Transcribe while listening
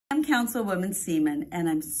Councilwoman Seaman, and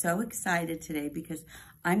I'm so excited today because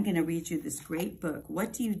I'm going to read you this great book,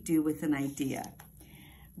 What Do You Do with an Idea?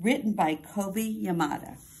 Written by Kobi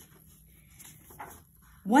Yamada.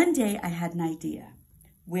 One day I had an idea.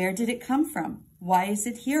 Where did it come from? Why is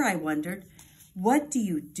it here, I wondered. What do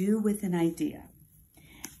you do with an idea?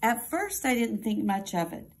 At first, I didn't think much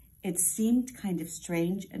of it. It seemed kind of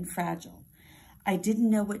strange and fragile. I didn't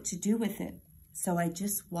know what to do with it, so I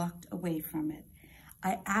just walked away from it.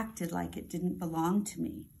 I acted like it didn't belong to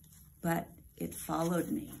me, but it followed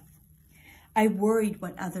me. I worried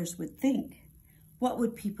what others would think. What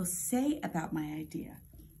would people say about my idea?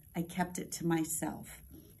 I kept it to myself.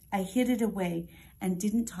 I hid it away and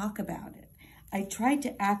didn't talk about it. I tried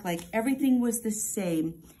to act like everything was the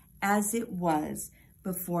same as it was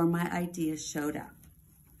before my idea showed up.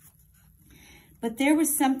 But there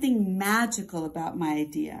was something magical about my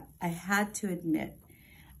idea, I had to admit.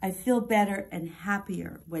 I feel better and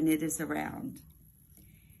happier when it is around.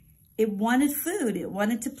 It wanted food, it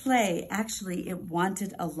wanted to play. Actually, it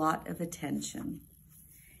wanted a lot of attention.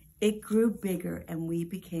 It grew bigger and we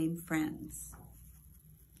became friends.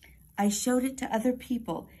 I showed it to other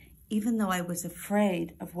people, even though I was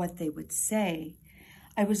afraid of what they would say.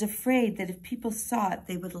 I was afraid that if people saw it,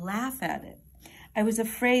 they would laugh at it. I was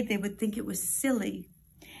afraid they would think it was silly.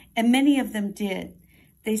 And many of them did.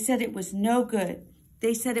 They said it was no good.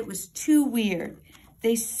 They said it was too weird.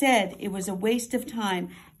 They said it was a waste of time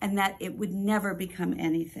and that it would never become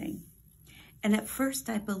anything. And at first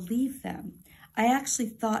I believed them. I actually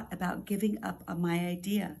thought about giving up on my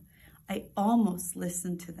idea. I almost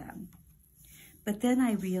listened to them. But then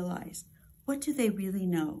I realized, what do they really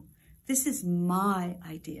know? This is my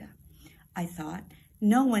idea. I thought,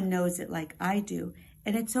 no one knows it like I do,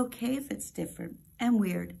 and it's okay if it's different and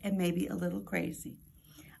weird and maybe a little crazy.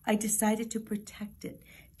 I decided to protect it,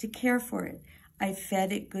 to care for it. I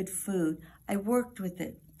fed it good food. I worked with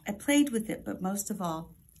it. I played with it, but most of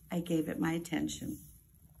all, I gave it my attention.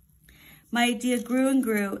 My idea grew and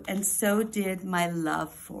grew, and so did my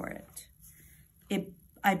love for it.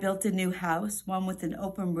 I built a new house, one with an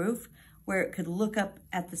open roof where it could look up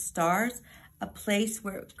at the stars, a place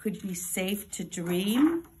where it could be safe to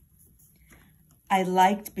dream. I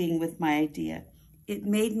liked being with my idea. It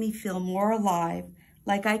made me feel more alive,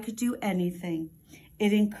 like I could do anything.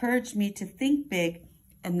 It encouraged me to think big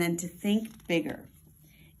and then to think bigger.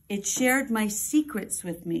 It shared my secrets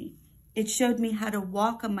with me. It showed me how to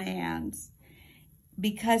walk on my hands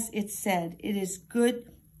because it said it is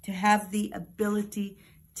good to have the ability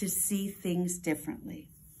to see things differently.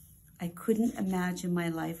 I couldn't imagine my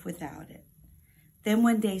life without it. Then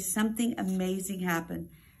one day, something amazing happened.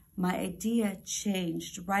 My idea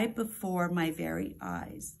changed right before my very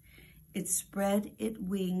eyes. It spread its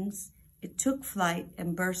wings, it took flight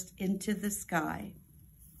and burst into the sky.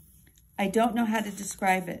 I don't know how to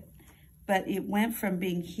describe it, but it went from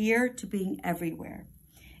being here to being everywhere.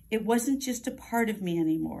 It wasn't just a part of me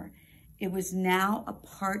anymore. It was now a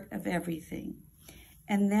part of everything.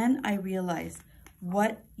 And then I realized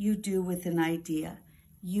what you do with an idea.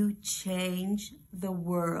 You change the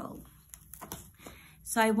world.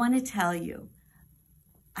 So I want to tell you,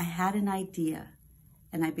 I had an idea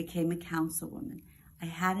and I became a councilwoman. I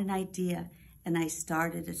had an idea and I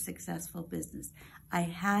started a successful business. I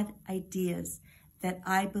had ideas that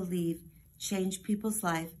I believe change people's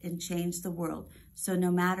life and change the world. So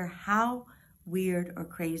no matter how weird or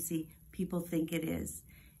crazy people think it is,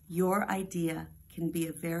 your idea can be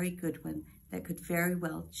a very good one that could very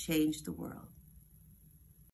well change the world.